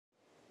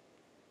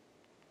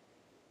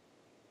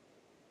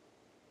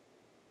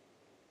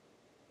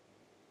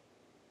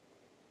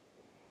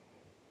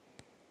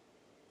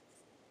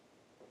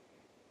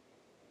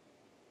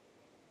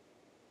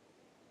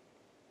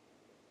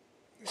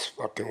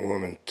fucking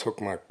woman took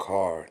my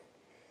card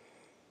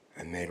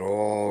and made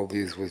all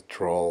these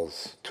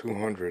withdrawals.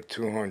 200,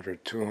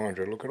 200,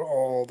 200. Look at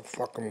all the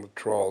fucking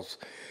withdrawals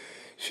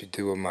she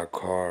did with my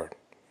card.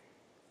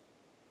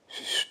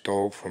 She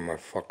stole from my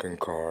fucking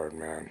card,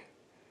 man.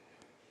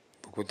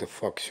 Look what the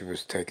fuck she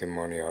was taking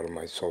money out of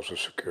my Social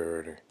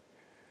Security.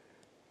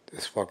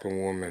 This fucking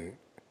woman,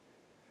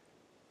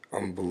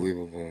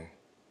 unbelievable.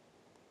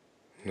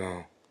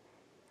 No,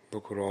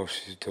 look what all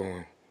she's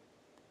doing.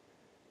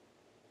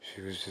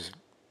 She was just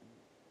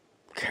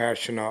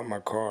cashing out my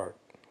card.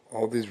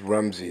 All these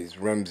Ramses,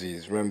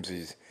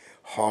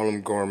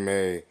 Harlem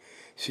Gourmet.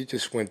 She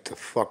just went to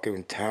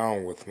fucking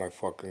town with my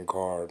fucking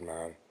card,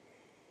 man.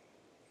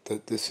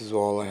 This is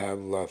all I have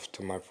left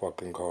to my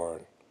fucking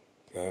card,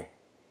 okay?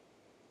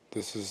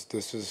 This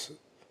is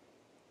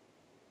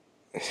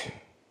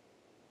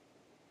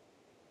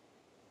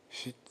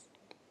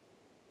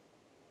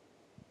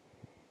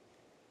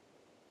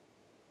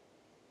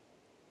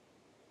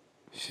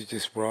she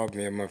just robbed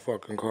me of my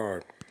fucking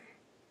card.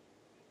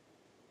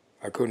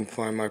 I couldn't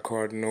find my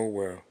card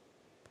nowhere.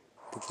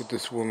 Look at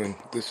this woman.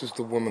 This is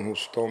the woman who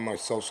stole my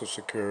Social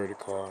Security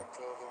card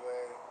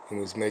and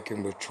was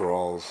making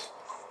withdrawals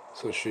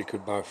so she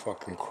could buy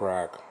fucking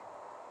crack.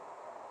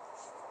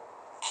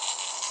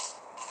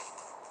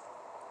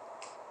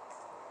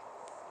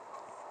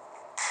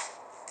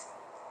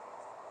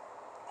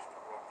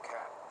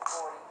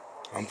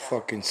 I'm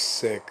fucking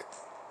sick.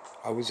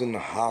 I was in the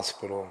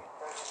hospital.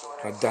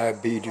 My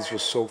diabetes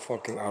was so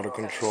fucking out of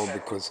control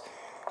because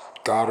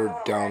Goddard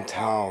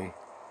downtown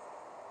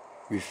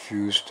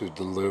refused to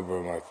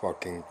deliver my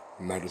fucking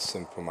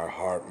medicine for my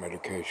heart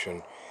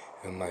medication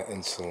and my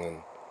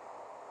insulin.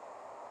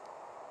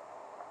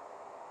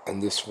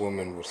 And this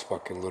woman was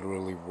fucking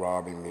literally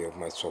robbing me of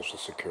my Social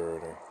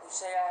Security. You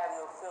say I have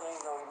no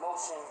feelings, no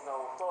emotions,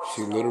 no thoughts.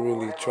 She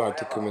literally tried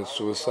to commit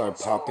suicide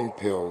popping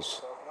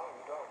pills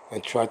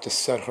and tried to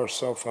set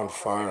herself on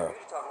fire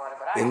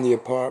in the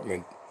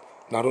apartment,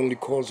 not only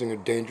causing a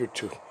danger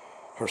to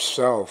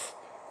herself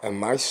and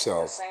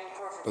myself,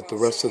 but the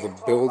rest of the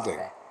building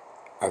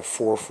at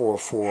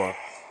 444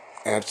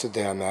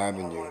 Amsterdam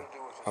Avenue.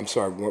 I'm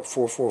sorry,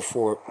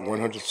 444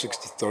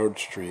 163rd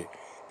Street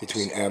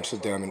between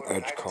Amsterdam and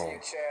Edgecomb,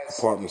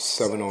 apartment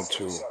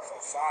 702.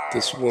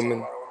 This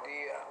woman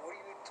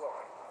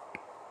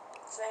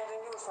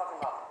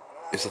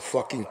is a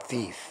fucking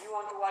thief,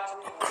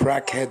 a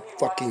crackhead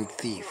fucking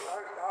thief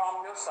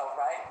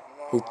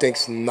who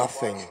thinks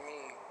nothing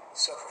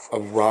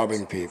of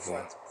robbing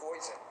people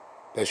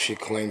that she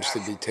claims to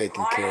be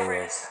taking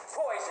care of.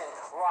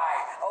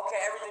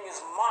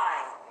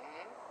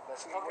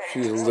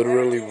 She's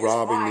literally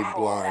robbing me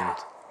blind.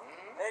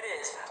 It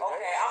is.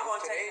 Okay, I'm going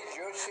to take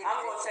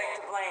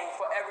the blame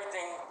for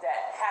everything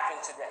that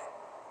happened today.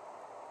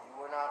 You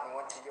went out and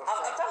went to your I'm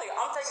telling you,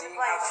 I'm taking the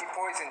blame. She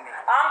poisoned me.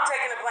 I'm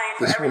taking the blame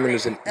for This everything. woman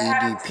is an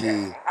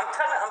EDP. I'm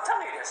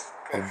telling you this.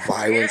 A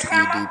violent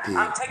EDP.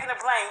 I'm taking the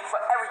blame for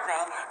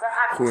everything that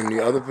happened. Who in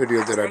the other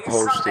video that I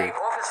posted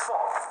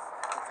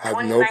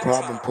had no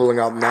problem pulling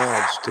out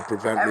knives to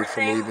prevent me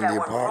from leaving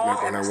the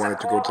apartment when I wanted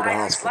to go to the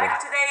hospital.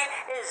 Life today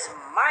is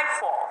my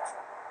fault.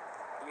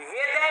 You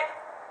hear that?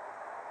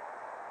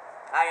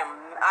 I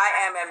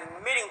am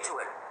admitting to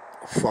it.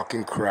 A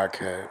fucking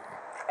crackhead.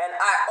 And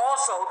I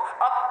also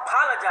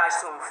apologize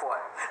to him for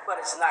it, but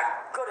it's not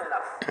good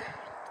enough.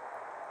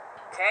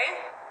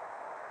 Okay?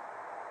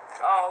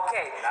 Oh,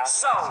 okay. Now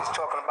So he's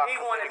talking about he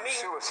wanted me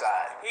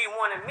suicide. He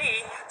wanted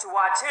me to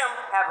watch him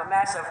have a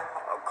massive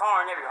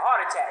coronary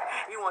heart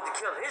attack. He wanted to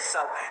kill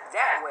himself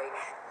that way.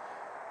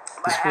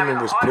 This woman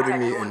was putting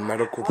me in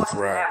medical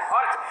threat.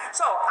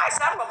 So I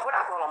said, I'm gonna put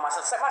alcohol on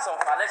myself, set myself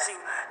on fire.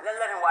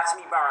 Let him watch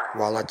me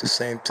burn. While at the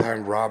same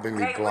time robbing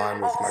me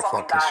blind with my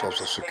fucking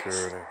Social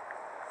Security.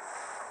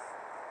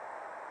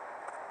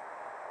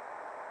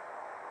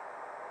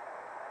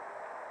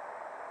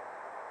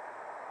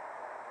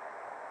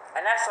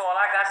 And that's all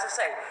I got to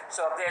say.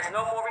 So if there's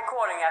no more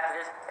recording after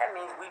this, that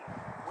means we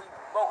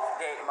both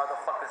dead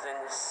motherfuckers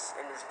in this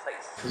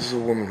place. This is a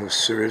woman who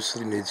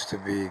seriously needs to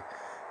be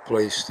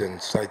placed in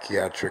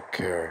psychiatric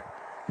care,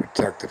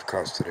 protective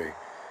custody,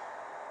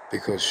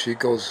 because she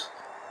goes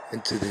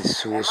into these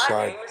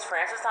suicide and my name is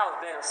Francis Thomas,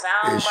 being a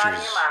sound body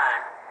in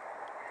mind.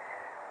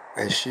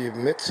 And she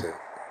admits it.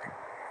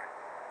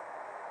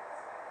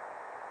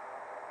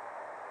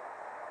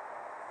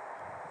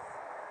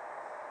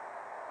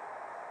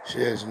 She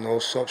has no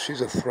self.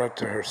 She's a threat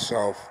to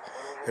herself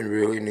and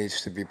really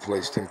needs to be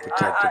placed in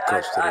protective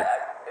custody. I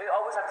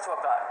always have to talk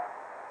about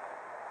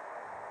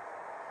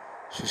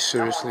it. She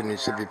seriously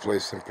needs to be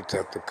placed in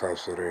protective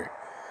custody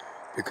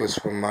because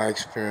from my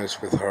experience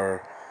with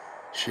her,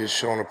 she has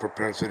shown a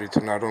propensity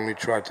to not only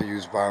try to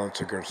use violence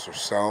against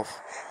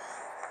herself,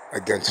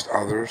 against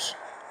others.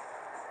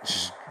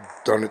 She's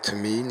done it to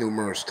me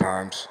numerous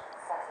times.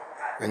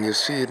 And you'll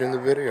see it in the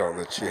video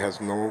that she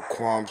has no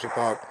qualms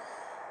about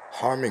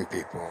harming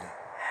people.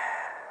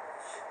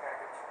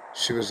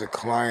 She was a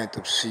client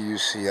of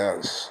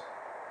CUCS.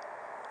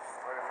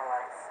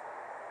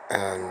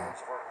 And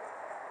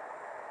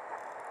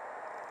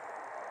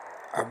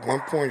at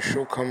one point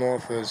she'll come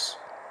off as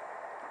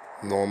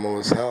normal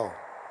as hell.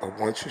 But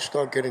once you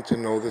start getting to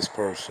know this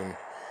person,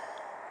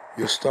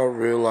 you'll start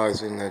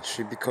realizing that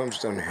she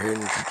becomes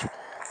unhinged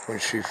when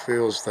she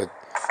feels that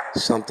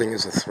something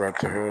is a threat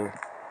to her,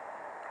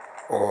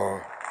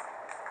 or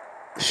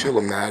she'll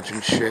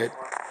imagine shit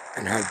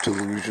and have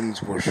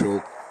delusions where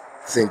she'll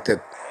think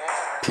that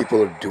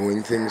people are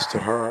doing things to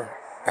her,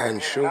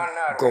 and she'll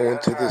go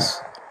into this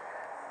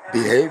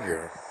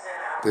behavior,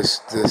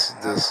 this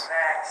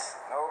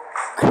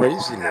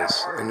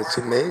craziness, and it's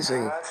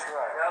amazing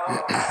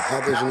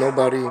how there's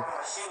nobody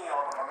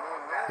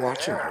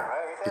watching her,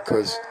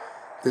 because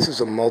this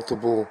is a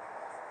multiple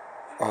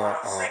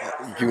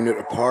unit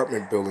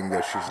apartment building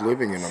that she's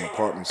living in, on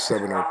apartment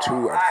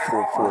 702 at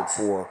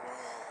 444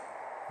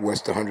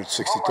 West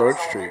 163rd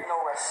Street.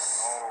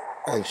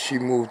 And she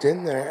moved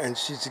in there, and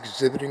she's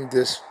exhibiting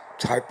this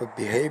type of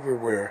behavior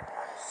where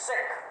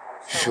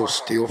she'll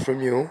steal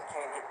from you,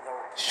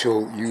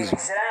 she'll use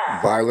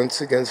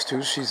violence against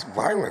you. She's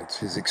violent.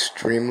 She's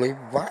extremely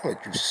violent.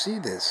 You see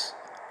this.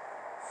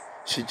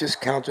 She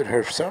just counted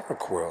her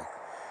Seroquel.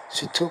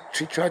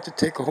 She tried to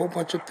take a whole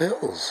bunch of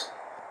pills.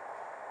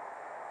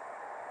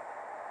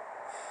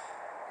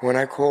 When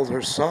I called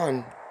her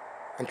son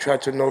and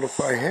tried to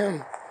notify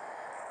him,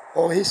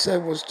 all he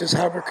said was just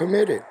have her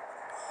committed.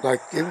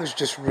 Like, it was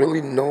just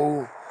really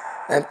no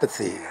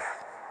empathy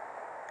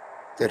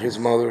that his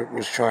mother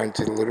was trying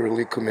to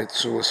literally commit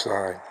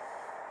suicide.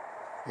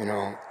 You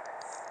know,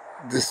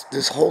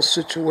 this whole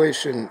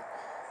situation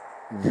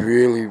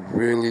really,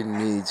 really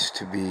needs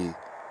to be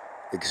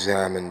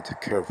examined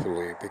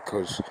carefully,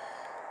 because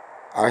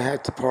I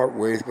had to part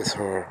ways with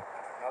her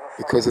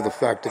because of the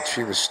fact that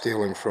she was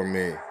stealing from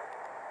me.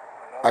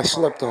 I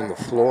slept on the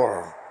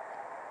floor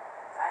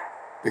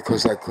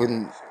because I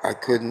couldn't,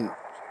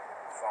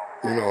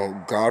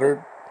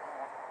 Goddard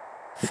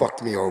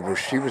fucked me over.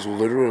 She was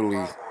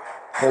literally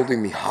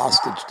holding me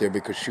hostage there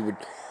because she would,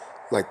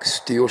 like,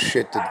 steal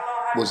shit that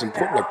was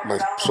important. Like, my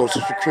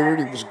Social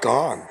Security was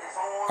gone.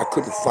 I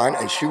couldn't find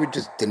it, and she would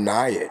just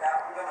deny it.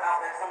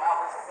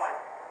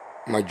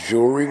 My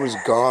jewelry was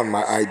gone.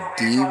 My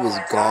ID was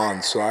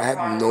gone. So I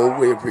had no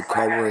way of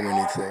recovering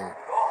anything.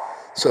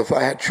 So if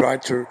I had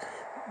tried to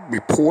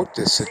report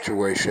this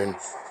situation,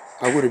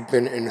 I would have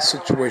been in a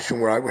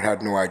situation where I would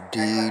have no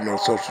ID, no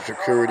Social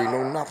Security,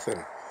 no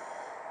nothing.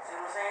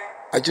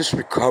 I just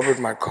recovered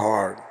my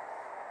card,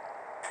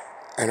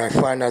 and I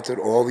find out that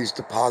all these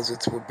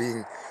deposits were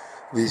being,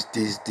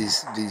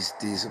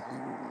 these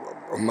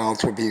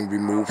amounts were being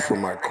removed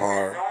from my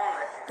card,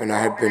 and I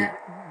had been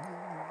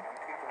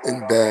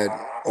in bed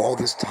all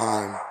this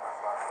time,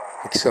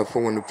 except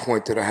for when the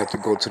point that I had to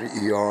go to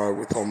the ER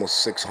with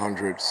almost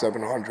 600,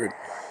 700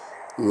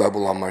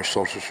 level on my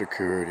Social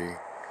Security.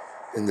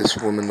 And this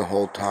woman the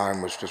whole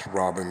time was just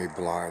robbing me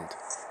blind,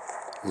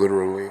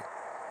 literally.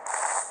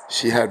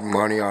 She had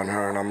money on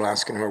her, and I'm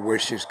asking her where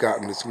she's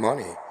gotten this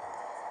money.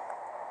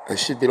 And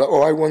she'd be like,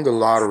 oh, I won the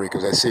lottery,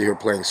 because I see her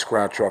playing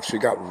scratch off. She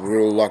got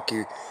real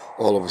lucky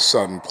all of a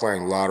sudden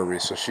playing lottery,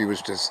 so she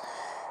was just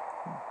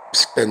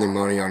spending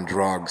money on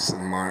drugs.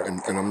 And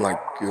I'm like,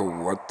 yo,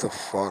 what the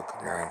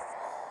fuck, man?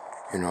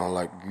 You know,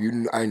 like,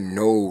 I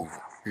know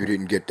you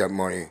didn't get that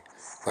money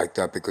like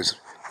that, because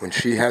when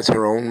she has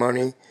her own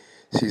money,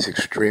 she's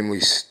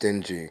extremely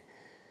stingy.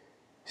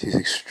 She's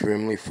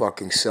extremely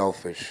fucking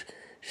selfish.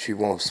 She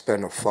won't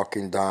spend a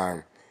fucking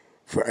dime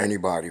for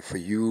anybody, for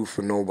you,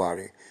 for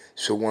nobody.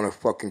 She'll want to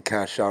fucking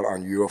cash out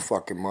on your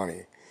fucking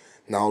money.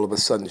 Now all of a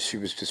sudden she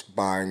was just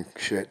buying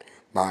shit.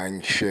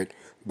 And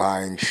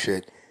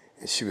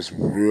she was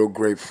real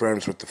great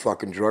friends with the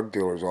fucking drug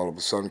dealers all of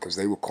a sudden, because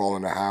they would call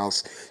in the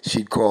house.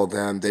 She'd call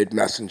them. They'd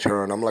message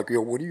her. And I'm like,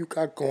 yo, what do you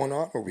got going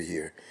on over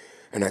here?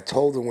 And I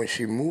told her when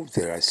she moved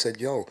there, I said,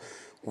 yo,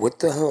 what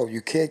the hell?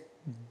 You can't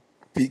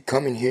be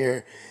coming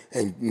here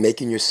and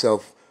making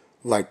yourself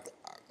like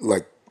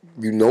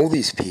you know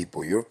these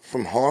people. You're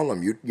from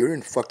Harlem. You're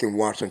in fucking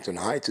Washington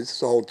Heights. This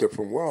is a whole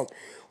different world.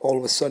 All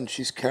of a sudden,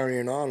 she's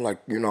carrying on like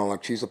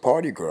she's a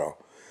party girl.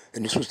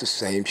 And this was the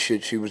same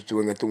shit she was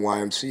doing at the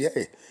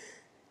YMCA.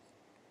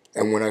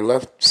 And when I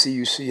left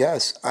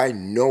CUCS, I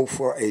know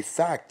for a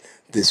fact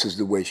this is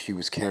the way she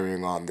was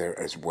carrying on there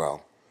as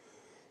well.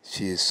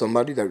 She is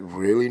somebody that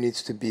really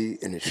needs to be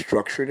in a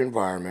structured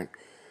environment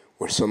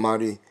where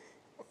somebody,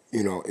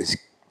 is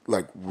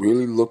like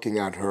really looking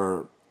at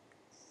her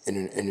in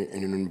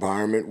an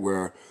environment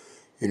where,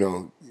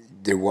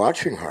 they're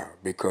watching her,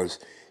 because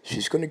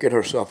she's going to get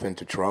herself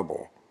into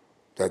trouble.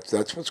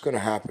 That's what's going to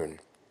happen.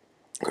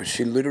 Because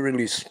she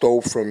literally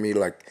stole from me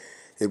like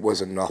it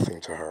wasn't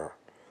nothing to her.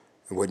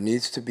 And what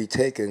needs to be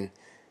taken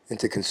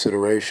into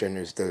consideration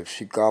is that if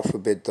she, God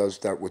forbid, does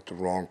that with the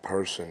wrong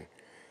person,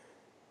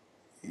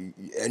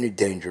 any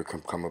danger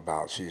can come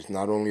about. She's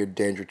not only a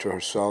danger to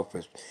herself,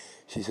 but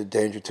she's a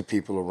danger to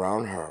people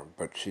around her.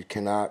 But she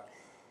cannot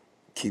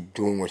keep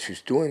doing what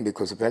she's doing,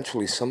 because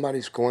eventually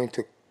somebody's going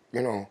to,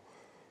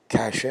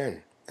 cash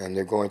in, and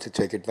they're going to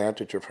take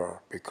advantage of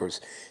her, because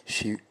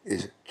she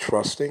is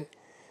trusting.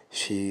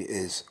 She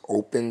is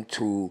open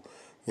to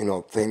You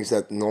know, things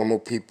that normal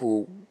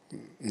people,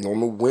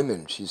 normal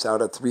women, she's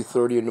out at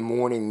 3:30 in the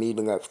morning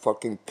meeting at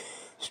fucking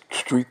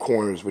street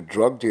corners with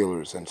drug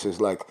dealers, and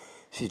she's like,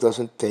 she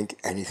doesn't think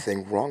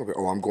anything wrong of it.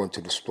 Oh, I'm going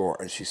to the store,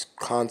 and she's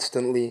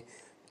constantly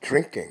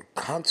drinking,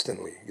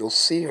 constantly. You'll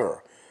see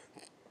her.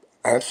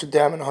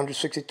 Amsterdam and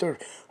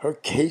 163rd. Her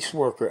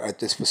caseworker at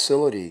this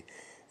facility,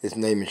 his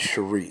name is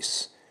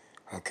Charisse.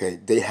 Okay,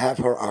 they have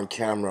her on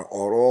camera at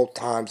all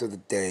times of the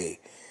day,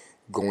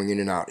 going in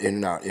and out, in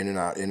and out, in and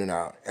out, in and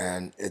out.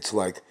 And it's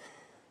like,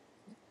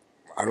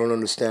 I don't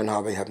understand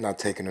how they have not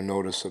taken a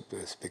notice of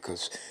this,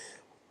 because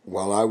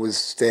while I was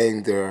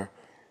staying there,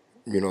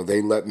 you know,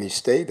 they let me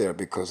stay there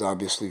because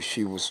obviously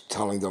she was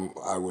telling them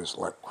I was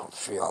like her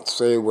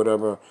fiance,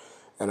 whatever.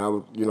 And I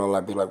would, you know,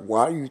 I'd be like,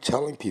 why are you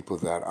telling people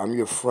that? I'm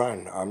your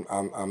friend.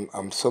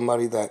 I'm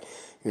somebody that,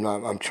 you know,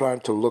 I'm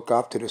trying to look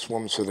after this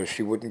woman so that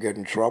she wouldn't get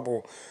in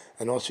trouble.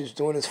 And all she's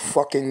doing is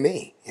fucking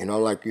me. You know,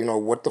 like, you know,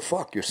 what the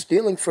fuck? You're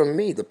stealing from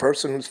me, the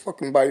person who's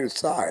fucking by your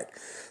side.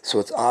 So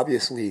it's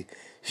obviously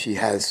she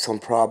has some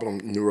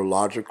problem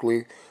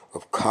neurologically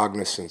of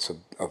cognizance,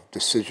 of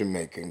decision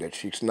making, that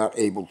she's not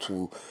able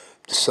to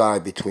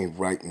decide between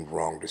right and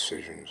wrong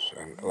decisions.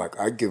 And like,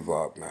 I give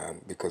up,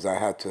 man, because I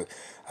had to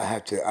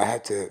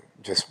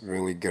just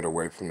really get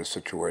away from the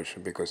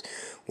situation, because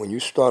when you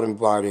start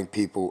inviting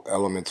people,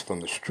 elements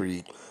from the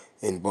street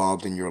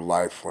involved in your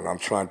life, when I'm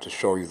trying to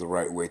show you the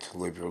right way to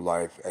live your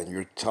life, and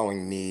you're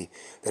telling me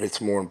that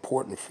it's more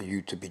important for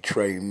you to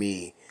betray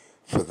me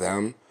for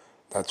them,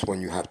 that's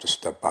when you have to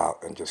step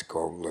out and just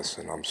go,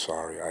 listen, I'm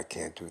sorry, I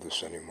can't do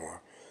this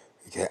anymore.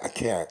 I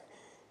can't,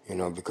 you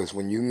know, because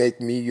when you make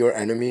me your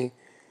enemy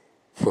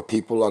for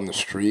people on the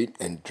street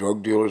and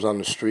drug dealers on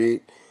the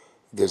street,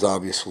 there's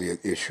obviously an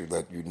issue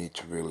that you need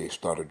to really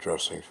start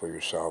addressing for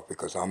yourself,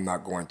 because I'm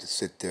not going to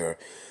sit there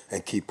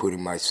and keep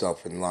putting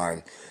myself in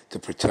line to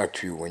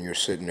protect you when you're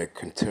sitting there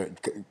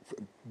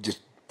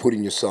just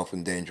putting yourself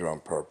in danger on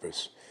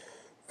purpose.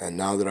 And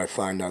now that I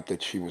find out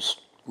that she was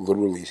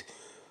literally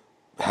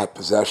had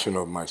possession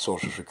of my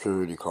Social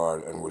Security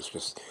card and was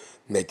just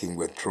making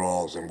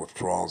withdrawals and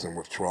withdrawals and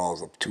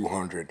withdrawals of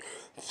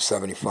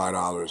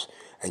 $275,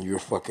 and you're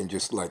fucking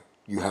just like,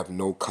 you have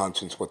no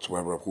conscience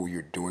whatsoever of who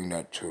you're doing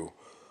that to,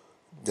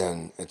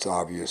 then it's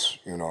obvious,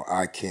 you know,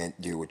 I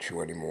can't deal with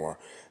you anymore.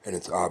 And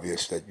it's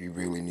obvious that you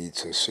really need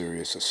some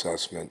serious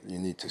assessment. You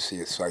need to see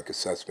a psych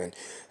assessment.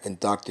 And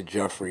Dr.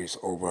 Jeffries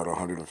over at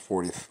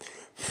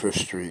 145th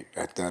Street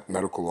at that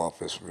medical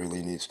office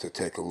really needs to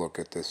take a look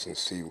at this and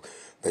see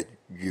that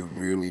you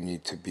really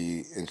need to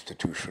be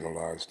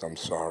institutionalized. I'm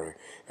sorry.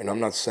 And I'm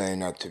not saying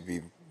that to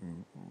be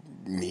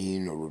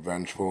mean or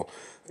revengeful,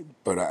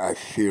 but I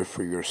fear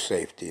for your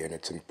safety, and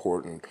it's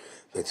important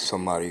that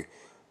somebody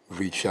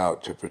reach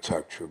out to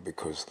protect you,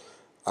 because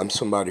I'm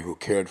somebody who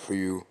cared for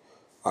you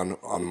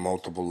on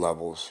multiple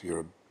levels. You're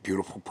a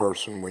beautiful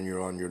person when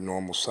you're on your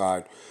normal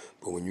side,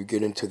 but when you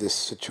get into this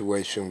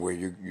situation where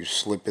you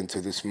slip into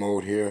this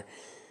mode here,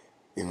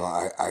 you know,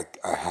 I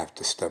have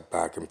to step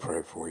back and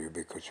pray for you,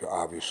 because you're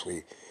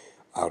obviously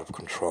out of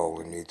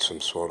control and need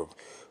some sort of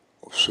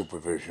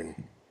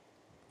supervision.